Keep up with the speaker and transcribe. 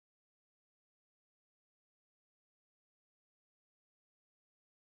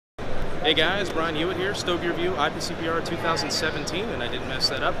Hey guys, Brian Hewitt here, Stogie Review, IPCPR 2017, and I didn't mess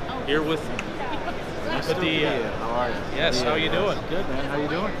that up. Here with Padilla. How are you? Yes, how are you doing? Good, man. How you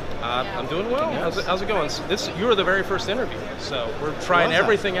doing? I'm doing well. Yes. How's it going? So you were the very first interview, so we're trying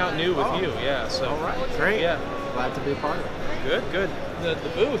everything out new with you. Yeah. So. All right. Great. Yeah. Glad to be a part of it. Good, good. The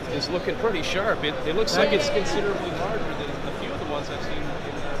booth is looking pretty sharp. It looks like it's considerably larger than a few of the ones I've seen in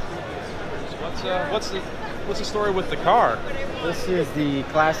previous years. What's the story with the car? This is the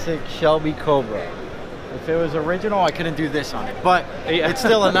classic Shelby Cobra. If it was original, I couldn't do this on it, but it's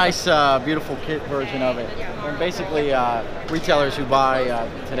still a nice, beautiful kit version of it. And basically, retailers who buy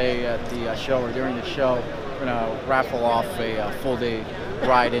today at the show or during the show, we're gonna raffle off a full day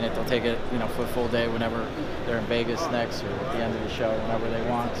ride in it. They'll take it, for a full day whenever they're in Vegas next or at the end of the show, whenever they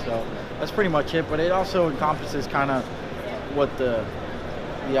want. So that's pretty much it. But it also encompasses kind of what the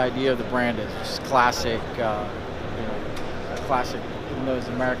idea of the brand is, just classic, classic, even though it's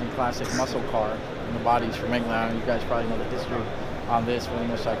an American classic muscle car, and the body's from England. You guys probably know the history on this, one of the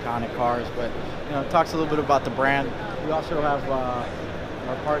most iconic cars. But it talks a little bit about the brand. We also have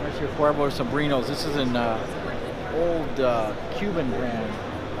our partnership, Cuervo y Sobrinos. This is an old Cuban brand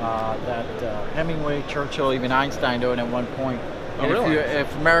that Hemingway, Churchill, even Einstein owned at one point. Oh, really?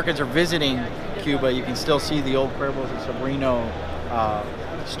 If Americans are visiting Cuba, you can still see the old Cuervo y Sobrino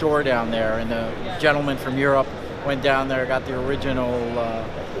store down there, and the gentleman from Europe went down there, got the original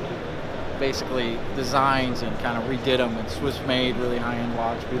basically designs and kind of redid them, and Swiss made, really high-end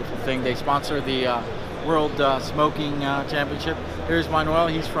watch, beautiful thing. They sponsor the World Smoking Championship. Here's Manuel,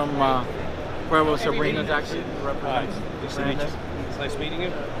 he's from Cuervo Sobrinos, actually represents. Nice to meet you. It's nice meeting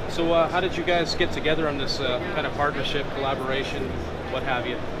you. So how did you guys get together on this kind of partnership, collaboration, what have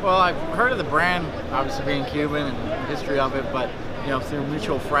you? Well, I've heard of the brand, obviously being Cuban and the history of it, but through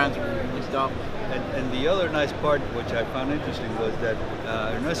mutual friends we linked up. And the other nice part, which I found interesting, was that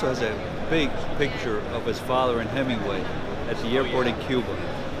Ernesto has a big picture of his father and Hemingway at the airport in Cuba.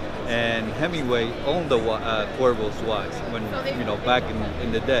 And Hemingway owned the Cuervo's watch when, back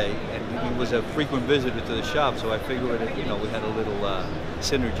in the day, and he was a frequent visitor to the shop. So I figured that, we had a little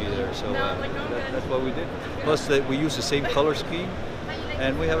synergy there. So that's what we did. Plus, that we use the same color scheme,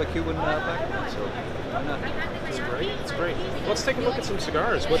 and we have a Cuban background. So why not? That's great. That's great. Let's take a look at some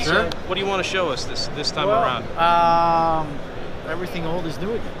cigars. What do you want to show us this time around? Everything old is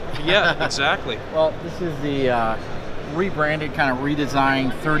new again. Yeah, exactly. Well, this is the rebranded, kind of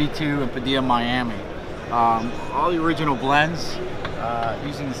redesigned 32 in Padilla, Miami. All the original blends,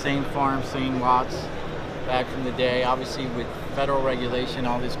 using the same farm, same lots back from the day. Obviously, with federal regulation,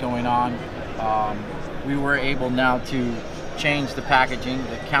 all this going on, we were able now to change the packaging.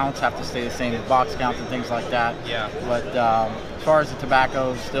 The counts have to stay the same, the box counts and things like that. Yeah. But as far as the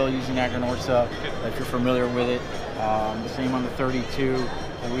tobacco, still using Aganorsa, if you're familiar with it. The same on the 32.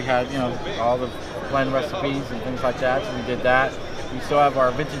 And we had, all the blend recipes and things like that, so we did that. We still have our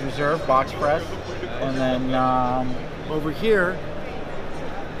Vintage Reserve box press. And then over here,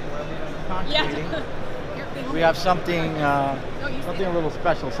 we have something a little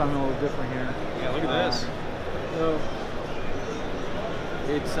special, something a little different here. Yeah, look at this. So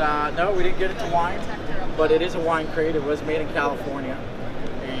it's, no, we didn't get into wine, but it is a wine crate. It was made in California,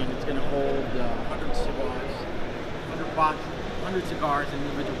 and it's going to hold 100 cigars, 100 cigars in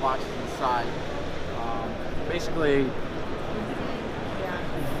individual boxes inside. Basically,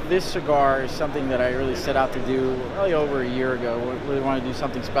 this cigar is something that I really set out to do really over a year ago. We really want to do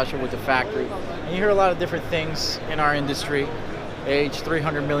something special with the factory. And you hear a lot of different things in our industry, age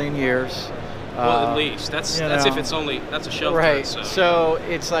 300 million years. Well, at least that's if it's only that's a shelf. Right. Time, so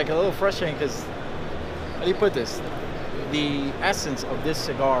it's like a little frustrating because, how do you put this? The essence of this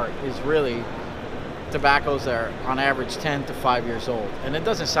cigar is really tobaccos that are on average 10 to 5 years old, and it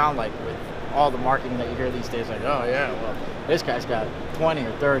doesn't sound like with all the marketing that you hear these days, like, oh yeah, well this guy's got 20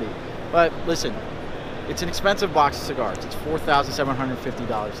 or 30. But listen, it's an expensive box of cigars. It's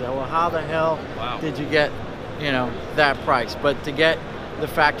 $4,750. So, well, how the hell did you get, that price? But to get the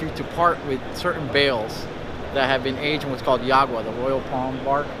factory to part with certain bales that have been aged in what's called yagua, the royal palm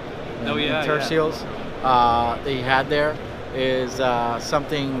bark, and tercios, they had there is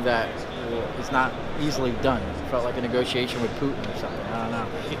something that is not easily done. It felt like a negotiation with Putin or something. I don't know.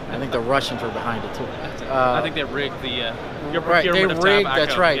 I think the Russians were behind it too. I think they rigged the right. They rigged. Tobacco.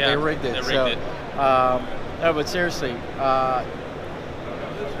 That's right. Yeah, they rigged it. No, but seriously,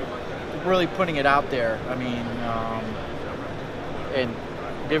 really putting it out there. I mean, and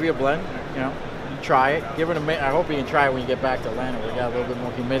give you a blend. You try it. Give it a minute. I hope you can try it when you get back to Atlanta. We got a little bit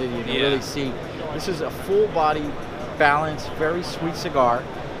more humidity. You can really see. This is a full body, balanced, very sweet cigar.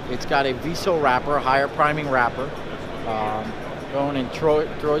 It's got a Viso wrapper, a higher priming wrapper. grown in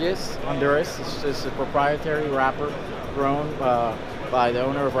Troyes, Honduras. This is a proprietary wrapper grown by the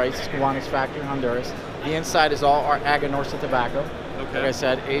owner of Raíces Cubanas factory in Honduras. The inside is all our Aganorsa tobacco. Okay. Like I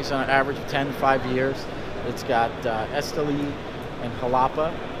said, aged on an average of 10 to 5 years. It's got Esteli and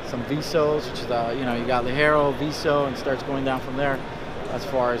Jalapa, some Visos, which is you got Ligero, Viso, and starts going down from there as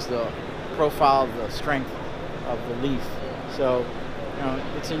far as the profile, the strength of the leaf. So,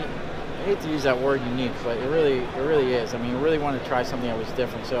 I hate to use that word unique, but it really is. I mean, I really wanted to try something that was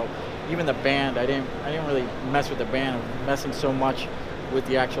different. So, even the band, I didn't really mess with the band. I'm messing so much with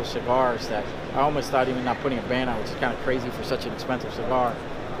the actual cigars that I almost thought even not putting a band on, which is kind of crazy for such an expensive cigar.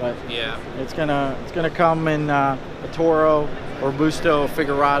 But yeah, it's gonna come in a Toro, or Robusto, a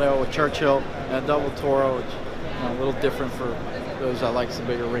Figurado, a Churchill, and a double Toro, which a little different for those that like some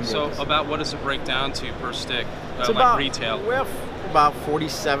bigger ring So gauges. about what does it break down to per stick? It's like about retail. Well, about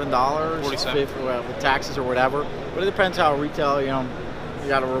 $47, 47 with taxes or whatever. But it depends how retail. You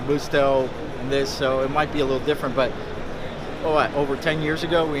got a Robusto and this, so it might be a little different. But over 10 years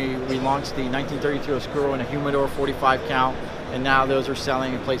ago, we launched the 1932 Oscuro in a humidor 45 count, and now those are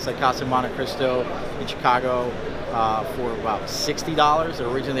selling in places like Casa Monte Cristo in Chicago for about $60.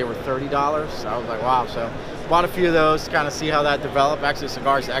 Originally they were $30. So I was like, wow. So bought a few of those to kind of see how that developed. Actually, the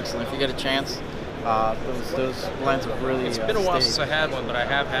cigar is excellent. If you get a chance, those blends are really. It's been a while since I had one, but I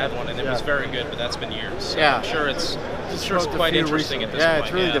have had one, and it was very good. But that's been years. So yeah, I'm sure it's smoked quite interesting at this point. point. Yeah,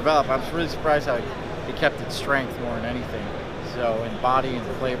 it's really developed. I was really surprised how it kept its strength more than anything. So in body and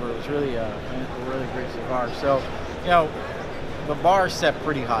flavor, it was really a really great cigar. So, the bar is set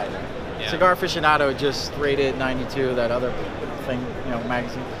pretty high there. Yeah. Cigar Aficionado just rated 92, that other thing,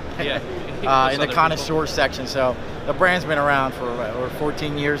 magazine. Yeah. In the connoisseur section. So the brand's been around for over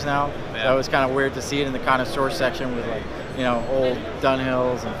 14 years now. Yeah. So it was kind of weird to see it in the connoisseur section with old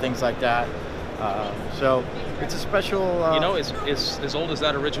Dunhills and things like that. So it's a special. As old as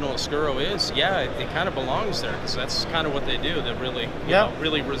that original Oscuro is, it kind of belongs there because that's kind of what they do. They're really,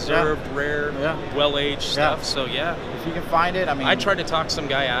 really reserved, rare, well-aged stuff. So if you can find it, I tried to talk some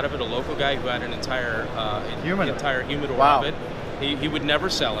guy out of it, a local guy who had an entire humidor of it. He would never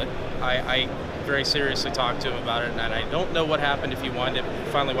sell it. I very seriously talked to him about it, and I don't know what happened if he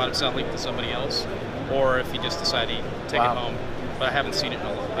finally wound up selling it to somebody else, or if he just decided to take it home. But I haven't seen it in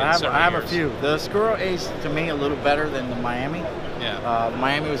I have a few. The Oscuro aged to me a little better than the Miami. Yeah.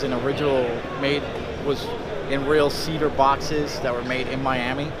 Miami was was in real cedar boxes that were made in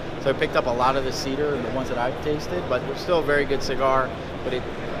Miami. So I picked up a lot of the cedar and the ones that I've tasted, but they're still a very good cigar. But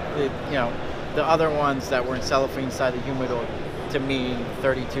the other ones that were in cellophane inside the humidor, to me,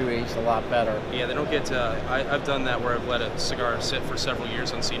 32 aged a lot better. Yeah, they don't get. I've done that where I've let a cigar sit for several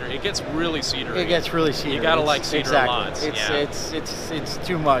years on cedar. It gets really cedar. It gets really cedar. You gotta like cedar a lot. It's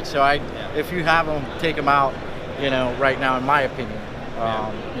too much. So if you have them, take them out. Right now, in my opinion.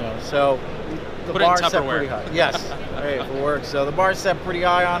 So the bar is set pretty high. Yes, if it works. So the bar is set pretty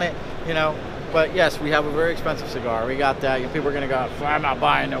high on it. But yes, we have a very expensive cigar. We got that. People are gonna go, I'm not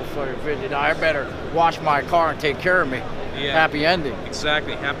buying no fucking $50. I better wash my car and take care of me. Yeah. Happy ending.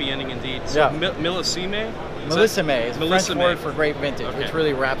 Exactly, happy ending indeed. So Millisime? Millisime is a French word for great vintage, which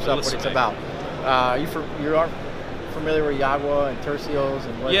really wraps up what it's about. You are familiar with Yagua and Tercios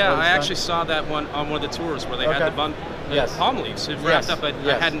and what? Yeah, I actually saw that one on one of the tours where they had the palm leaves. It wrapped up. I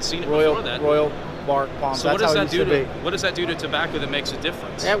hadn't seen it before that. Royal bark palm. So what does that do to tobacco that makes a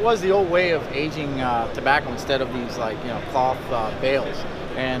difference? That was the old way of aging tobacco instead of these cloth bales.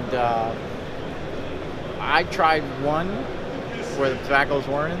 And I tried one where the tobaccos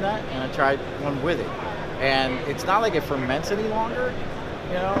weren't in that, and I tried one with it. And it's not like it ferments any longer.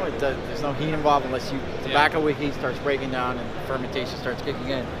 There's no heat involved unless tobacco with heat starts breaking down and fermentation starts kicking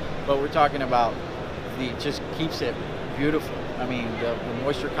in. But we're talking about it just keeps it beautiful. I mean, the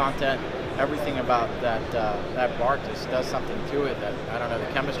moisture content, everything about that bark just does something to it that I don't know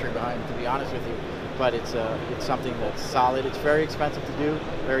the chemistry behind it, to be honest with you. But it's something that's solid. It's very expensive to do,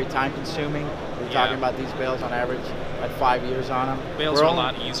 very time consuming. We're talking about these bales on average at 5 years on them. Bales are a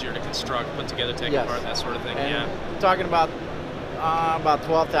lot easier to construct, put together, take apart, that sort of thing. And we're talking about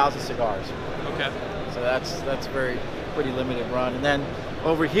 12,000 cigars. Okay. So that's pretty limited run. And then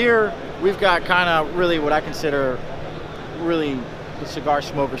over here we've got kind of really what I consider really the cigar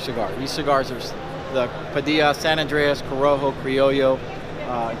smoker cigar. These cigars are the Padilla, San Andreas, Corojo, Criollo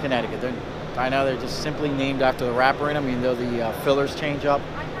in Connecticut. I know they're just simply named after the wrapper in them, even though the fillers change up.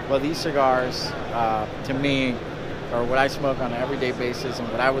 Well, these cigars, to me, are what I smoke on an everyday basis and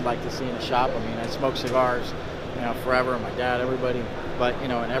what I would like to see in a shop. I mean, I smoke cigars, forever, my dad, everybody. But,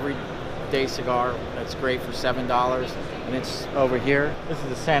 an everyday cigar that's great for $7. And it's over here. This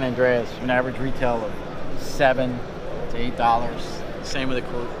is a San Andreas, an average retail of $7 to $8. Same with the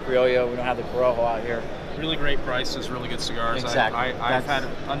Criollo. We don't have the Corojo out here. Really great prices, really good cigars. Exactly. I've had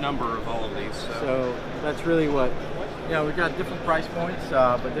a number of all of these. So that's really what, we've got different price points,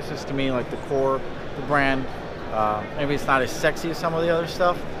 but this is to me like the core, the brand. Maybe it's not as sexy as some of the other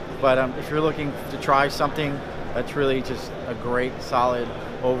stuff, but if you're looking to try something that's really just a great, solid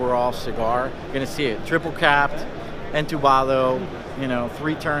overall cigar, you're gonna see it. Triple capped, entubado,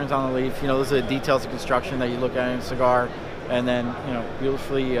 3 turns on the leaf. Those are the details of construction that you look at in a cigar, and then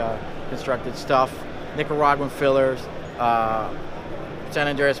beautifully constructed stuff. Nicaraguan fillers, San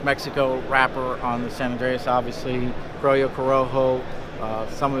Andreas, Mexico wrapper on the San Andreas, obviously. Criollo, Corojo,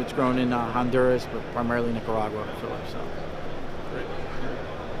 some of it's grown in Honduras, but primarily Nicaragua filler. Great.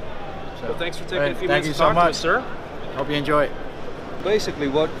 Well, thanks for taking a few minutes to talk to us, sir. Hope you enjoy it. Basically,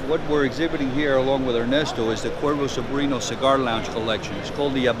 what we're exhibiting here along with Ernesto is the Cuervo y Sobrinos Cigar Lounge collection. It's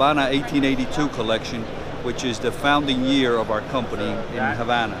called the Havana 1882 collection, which is the founding year of our company in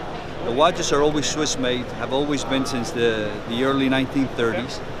Havana. The watches are always Swiss-made, have always been since the early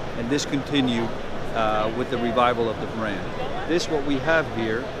 1930s, and this continued with the revival of the brand. What we have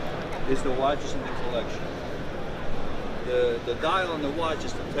here is the watches in the collection. The dial on the watch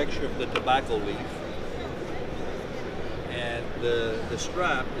is the texture of the tobacco leaf, and the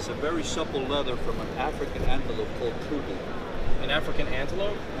strap is a very supple leather from an African antelope called Trudy. An African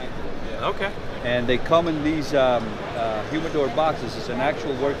antelope? Antelope, yeah. Okay. And they come in these humidor boxes. It's an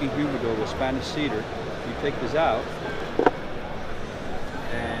actual working humidor with Spanish cedar. You take this out,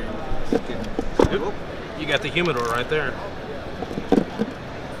 and you can... You got the humidor right there.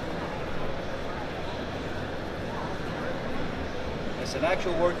 It's an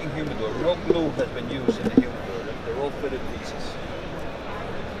actual working humidor. No glue has been used in the humidor. They're all fitted pieces.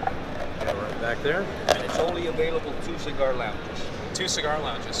 Right back there. And it's only available 2 cigar lounges. 2 cigar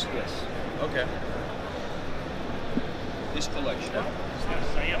lounges? Yes. Okay. This collection.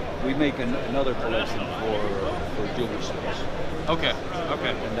 We make another collection for jewelry stores. Okay. Okay.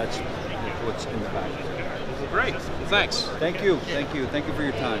 And that's what's in the back. Great. Thanks. Thank you. Thank you. Thank you for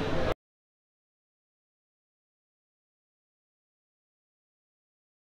your time.